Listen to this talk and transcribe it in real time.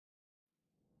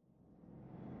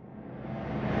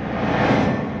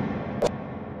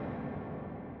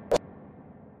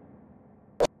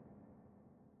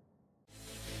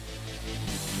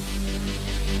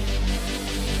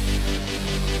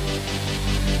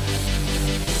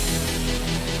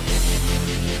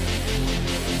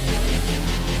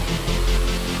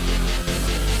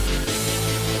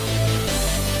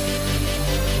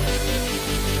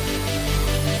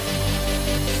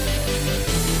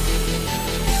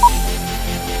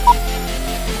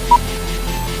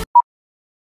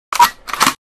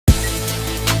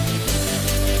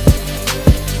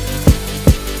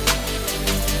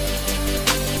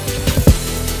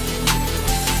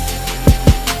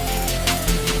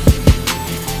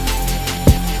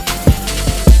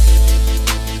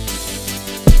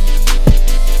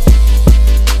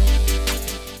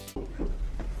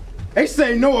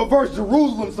they know a verse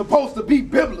Jerusalem's supposed to be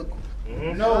biblical.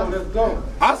 No, let's go.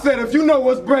 I said, if you know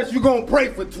what's best, you gonna pray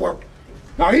for Twork.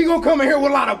 Now he gonna come in here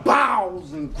with a lot of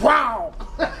bows and growls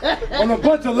on a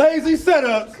bunch of lazy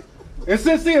setups. And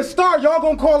since he a star, y'all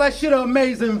gonna call that shit an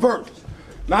amazing verse.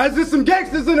 Now is there some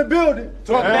gangsters in the building?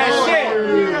 Talk that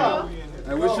shit. Yeah.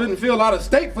 And we shouldn't feel out of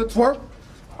state for Twork.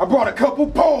 I brought a couple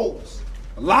poles,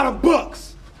 a lot of bucks.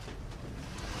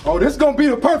 Oh, this gonna be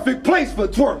the perfect place for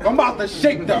Twork. I'm about to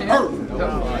shake the earth.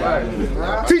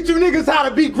 Teach you niggas how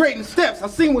to be great in steps. I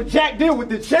seen what Jack did with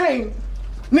the chain.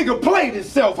 Nigga played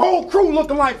himself. Whole crew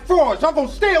looking like frauds. Y'all gonna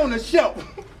stay on the shelf.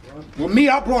 With me,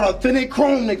 I brought authentic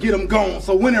chrome to get them going.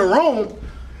 So when in Rome,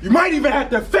 you might even have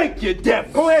to fake your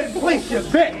death. Go ahead and place your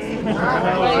bet.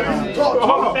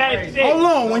 Hold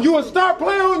on, when you a star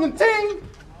player on the team,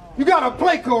 you gotta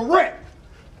play correct.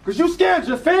 Cause you scared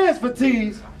your fans for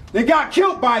T's. They got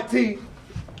killed by T.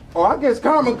 Oh, I guess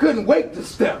Karma couldn't wait to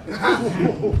step.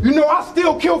 You know, I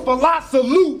still kill for lots,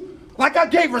 salute. Like I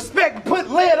gave respect, put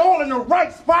lead all in the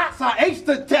right spots. I aced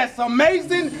the test.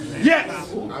 Amazing?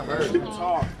 Yes.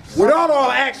 Without all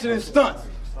action and stunts.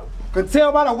 Can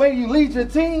tell by the way you lead your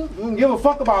team, you don't give a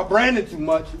fuck about branding too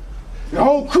much. The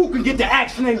whole crew can get the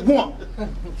action they want.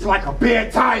 It's like a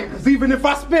bad tire, cause even if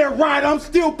I spare a ride, I'm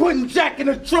still putting Jack in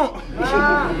the trunk.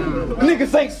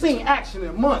 Niggas ain't seen action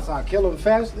in months. I kill them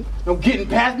fastly. No getting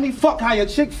past me, fuck how your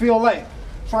chick feel like.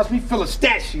 Trust me, feel a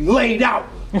statue laid out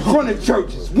in front of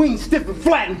churches. Wings stiff and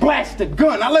flat and blast the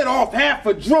gun. I let off half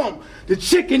a drum. The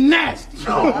chicken nasty.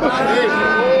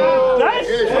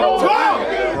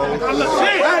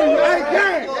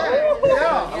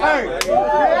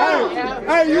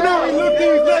 Hey, you know we look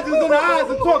these legends in the eyes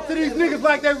and talk to these niggas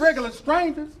like they're regular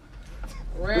strangers.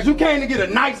 Cause you came to get a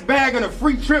nice bag and a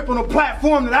free trip on a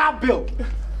platform that I built.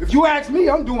 If you ask me,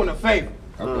 I'm doing a favor.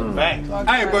 Facts.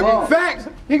 Hey, but in fact,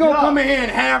 he gonna come in here and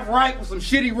half right with some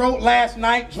shit he wrote last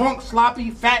night, drunk,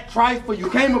 sloppy, fat trifle. You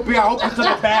came up here, I hope you took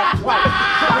a bath twice.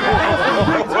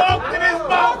 Talk to this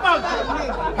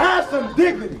motherfucker. Have some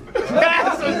dignity.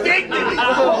 Have some dignity.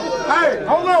 Hey,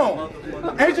 hold on.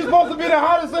 Ain't you supposed to be the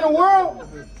hottest in the world?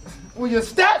 Well, your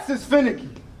stats is finicky.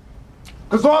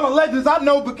 Cause all the legends I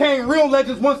know became real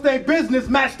legends once their business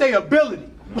matched their ability.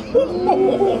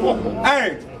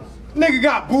 Hey. Nigga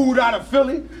got booed out of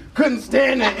Philly, couldn't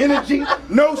stand the energy,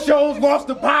 no shows, lost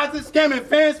deposits, scamming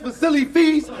fans for silly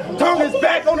fees, turned his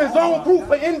back on his own proof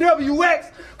for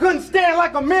NWX, couldn't stand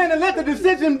like a man and let the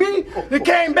decision be. They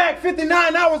came back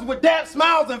 59 hours with dap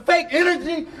smiles and fake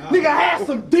energy. Nigga had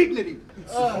some dignity.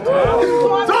 Hold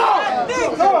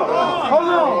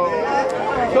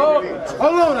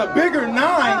on, a bigger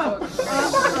nine.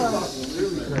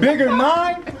 Bigger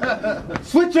nine?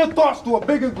 Switch your thoughts to a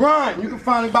bigger grind. You can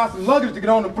finally buy some luggage to get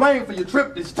on the plane for your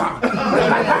trip this time.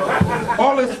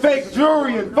 All this fake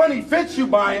jewelry and funny fits you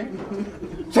buying.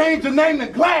 Change the name to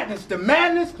Gladness. The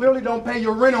madness clearly don't pay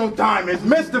your rent on time. It's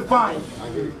mystifying.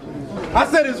 I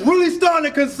said it's really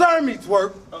starting to concern me,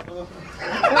 Twork.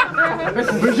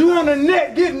 But you on the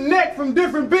net getting neck from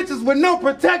different bitches with no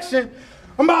protection.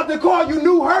 I'm about to call you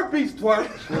new herpes, Twork.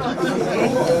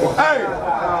 Hey,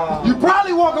 you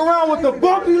probably walk around with the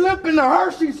bumpy lip and the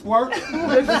Hershey Twork.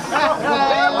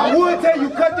 I would tell you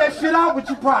cut that shit out, but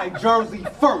you probably Jersey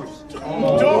first.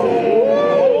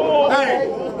 Hey,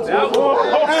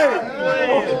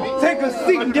 take a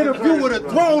seat and get a view of the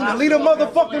throne and lead a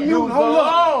motherfucking mutant. Hold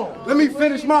up, let me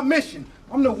finish my mission.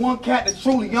 I'm the one cat that's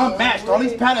truly unmatched. All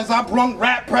these patterns I brung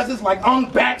rap presents like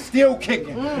back, still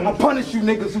kicking. I punish you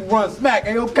niggas who run smack.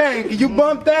 Hey, okay, can you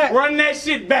bump that? Run that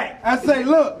shit back. I say,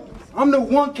 look, I'm the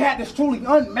one cat that's truly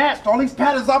unmatched. All these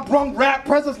patterns I brung rap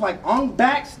presents like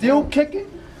back, still kicking.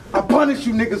 I punish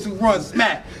you niggas who run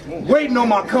smack. Waiting on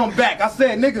my comeback. I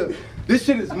said, nigga, this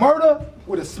shit is murder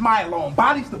with a smile on.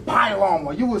 Bodies to pile on.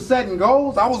 While you was setting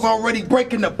goals, I was already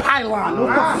breaking the pylon. No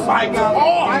fight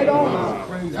on.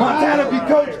 Montana be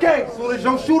Coach K. So as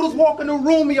your shooters walk in the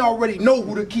room, he already know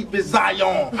who to keep his eye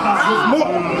on. Oh my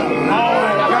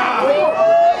God.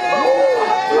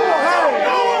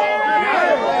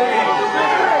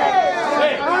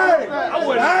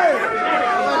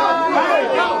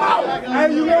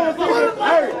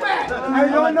 Hey,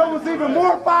 you know what's even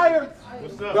more fire?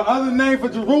 The other name for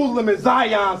Jerusalem is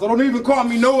Zion, so don't even call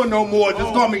me Noah no more,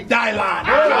 just call me Dylon.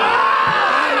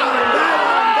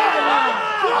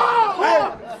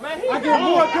 I get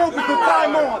more dope with the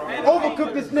time on.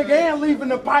 Overcook this nigga and leaving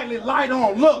the pilot light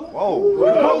on. Look, the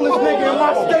coldest nigga in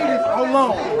my state is, hold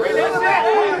on.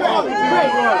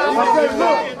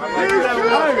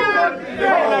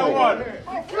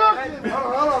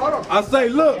 I say,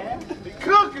 look,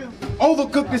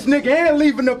 overcook this nigga and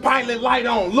leaving the pilot light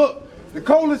on. Look, the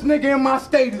coldest nigga in my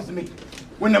state is me.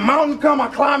 When the mountain come, I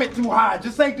climb it too high.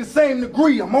 Just ain't the same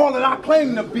degree. I'm all that I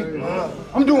claim to be.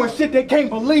 I'm doing shit they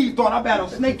can't believe. Thought I battled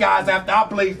snake eyes after I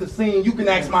blazed the scene. You can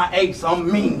ask my ace,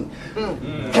 I'm mean.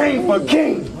 King for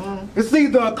king. It's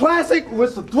either a classic or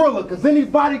it's a thriller, cause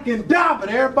anybody can die, but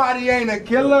everybody ain't a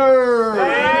killer.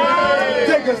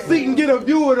 Take a seat and get a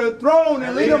view of the throne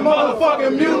and leave the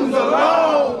motherfucking mutants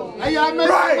alone. Hey, y'all make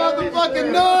some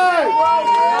motherfucking noise.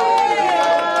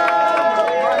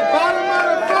 Bottom of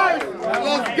the first.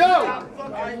 Let's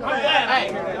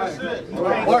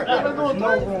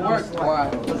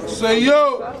go. Say yo.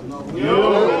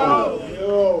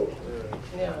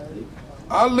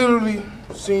 I literally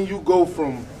seen you go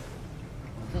from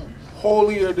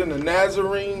holier than a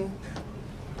Nazarene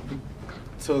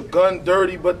to gun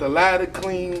dirty but the ladder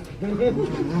clean.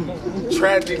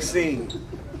 Tragic scene.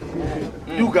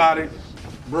 You got it,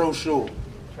 bro, sure.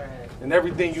 And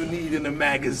everything you need in the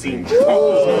magazine.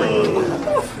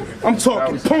 I'm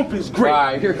talking pump is great.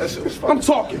 I'm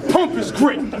talking pump is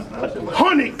great.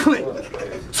 100 click.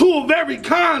 2 of every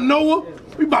kind, Noah.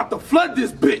 We about to flood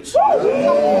this bitch. All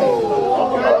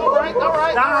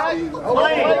right.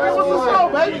 What's the show,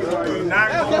 baby?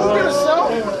 Let's get a show.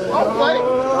 Okay.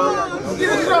 Let's get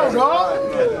a show,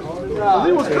 dog.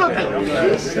 He was cooking.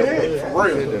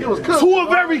 He was cooking. 2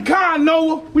 of every kind,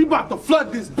 Noah. We about to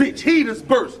flood this bitch. Heaters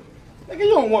burst. Nigga,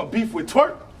 you don't want beef with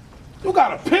Twork. You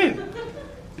got a pen.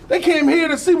 They came here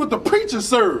to see what the preacher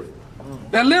served.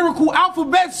 That lyrical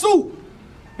alphabet soup.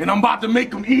 And I'm about to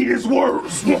make him eat his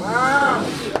words.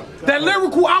 That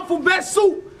lyrical alphabet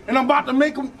soup. And I'm about to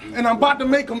make him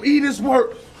eat his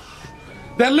words.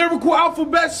 That lyrical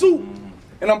alphabet soup.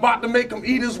 And I'm about to make him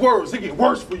eat his words. They get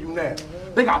worse for you now.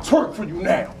 They got Twork for you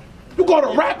now. You go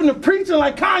to rapping and preaching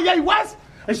like Kanye West?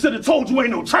 They should have told you ain't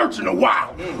no church in a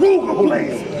while. Ruger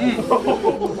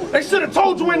blazing. They should have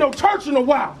told you ain't no church in a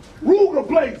while. Ruger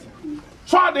blazing.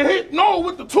 Tried to hit Noah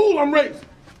with the tool I'm raising.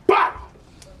 Bop!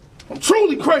 I'm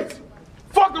truly crazy.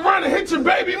 Fuck around and hit your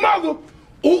baby mother.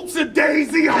 Oops a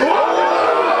daisy. That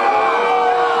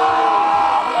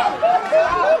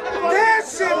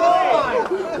shit.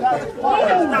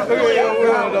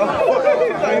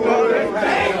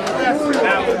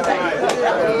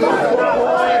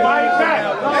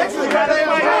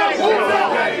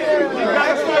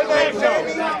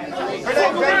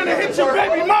 Fuck around and hit your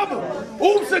baby mother.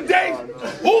 Oops a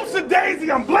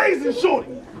daisy. I'm blazing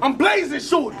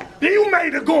shorty. Then you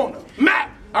made a corner.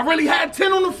 Matt, I really had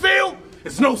 10 on the field.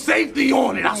 There's no safety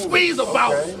on it. I squeeze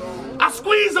about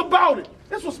it.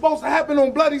 This was supposed to happen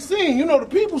on Bloody Scene. You know, the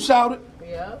people shouted.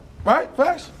 Yeah. Right?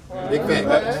 Facts? Big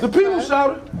facts. The people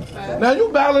shouted. Now you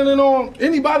battling on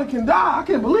anybody can die. I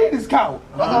can't believe this coward.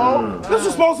 This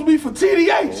was supposed to be for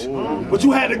TDH. But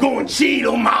you had to go and cheat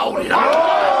them out.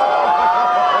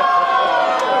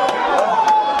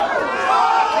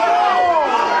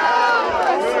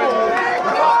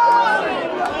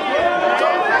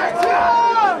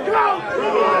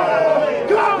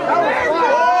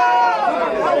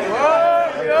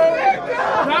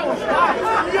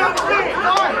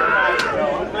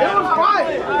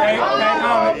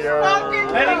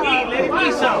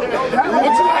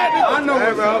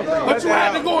 But you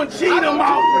had to go and cheat them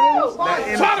out.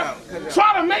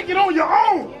 Try to make it on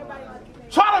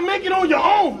your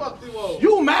own.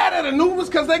 You mad at Anubis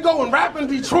because they go and rap in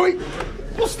Detroit?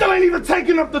 You still ain't even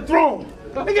taking up the throne.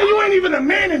 Nigga, you ain't even a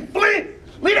man in Flint.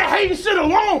 Leave that hating shit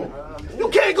alone. You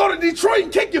can't go to Detroit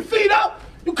and kick your feet up.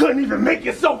 You couldn't even make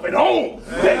yourself at home.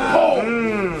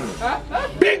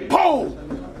 Big pole.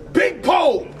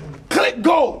 Click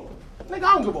gold. Nigga,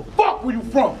 I don't give a fuck where you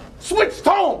from. Switch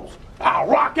tones. I'll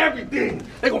rock everything.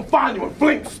 They gonna find you in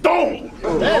Flint Stone.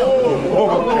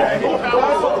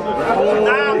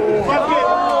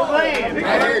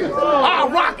 I'll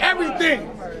rock everything.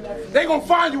 They gonna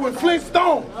find you in Flint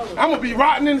Stone. I'm gonna be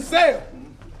rotting in the cell.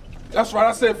 That's right,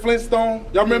 I said Flintstone.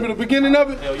 Y'all remember the beginning of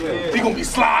it? Hell yeah. He gonna be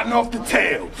sliding off the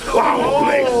tail. Wow,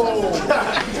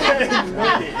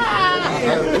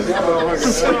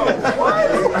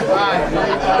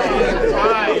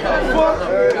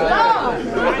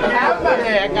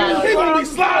 He gonna be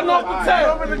sliding off the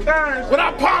tail. When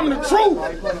I palm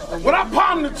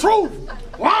the truth,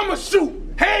 well, I'ma shoot.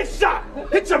 Headshot.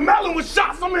 Hit your melon with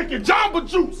shots. I'm making Jamba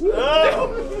Juice.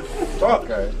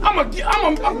 Okay. I'm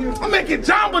making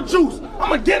Jamba Juice.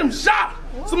 I'ma get him shot.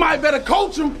 Somebody better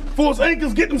coach him before his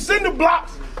ankles get them cinder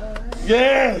blocks.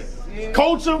 Yeah.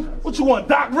 Coach him. What you want,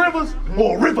 Doc Rivers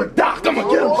or River Doc? I'ma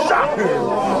get him shot.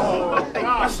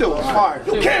 That shit was hard.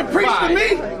 You can't preach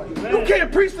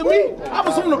to me. I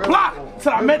was on the block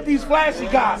till I met these flashy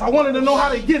guys. I wanted to know how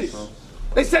they get it.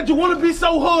 They said you want to be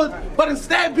so hood, but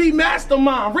instead be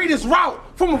mastermind. Read his route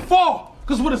from afar,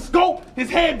 Cause with a scope, his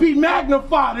head be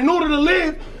magnified. In order to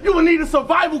live, you will need a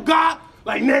survival guide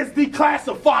like Ned's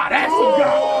Declassified. Ask some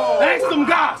guys. Ask some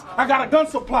guys. I got a gun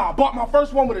supply. Bought my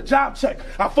first one with a job check.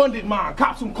 I funded mine.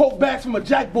 Copped some coke bags from a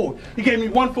jack boy. He gave me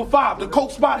 1 for $5. The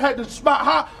coke spot had the spot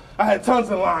hot. I had tons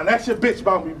in line. That's your bitch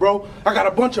about me, bro. I got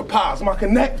a bunch of pies. My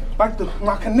connect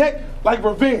like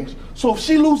revenge. So if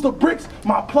she lose the bricks,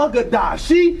 my plugger dies.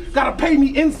 She gotta pay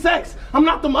me in sex. I'm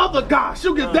not them other guys.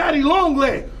 She'll get daddy long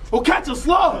leg or catch a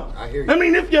slug. I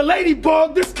mean, if you're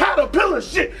ladybug, this caterpillar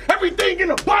shit, everything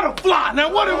in a butterfly.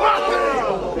 Now what am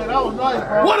I? That was nice,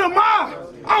 bro. What am I?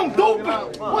 I don't do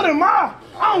back. What am I?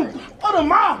 What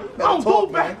am I? I don't do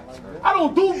back. I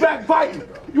don't do backbiting.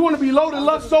 You want to be loaded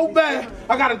luck so bad,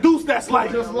 I got a deuce that's like,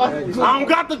 I don't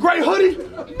got the gray hoodie,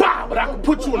 bah, but I can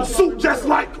put you in a suit just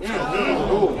like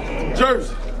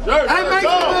Jerzey. Hey, make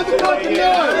some motherfucking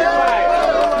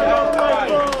noise.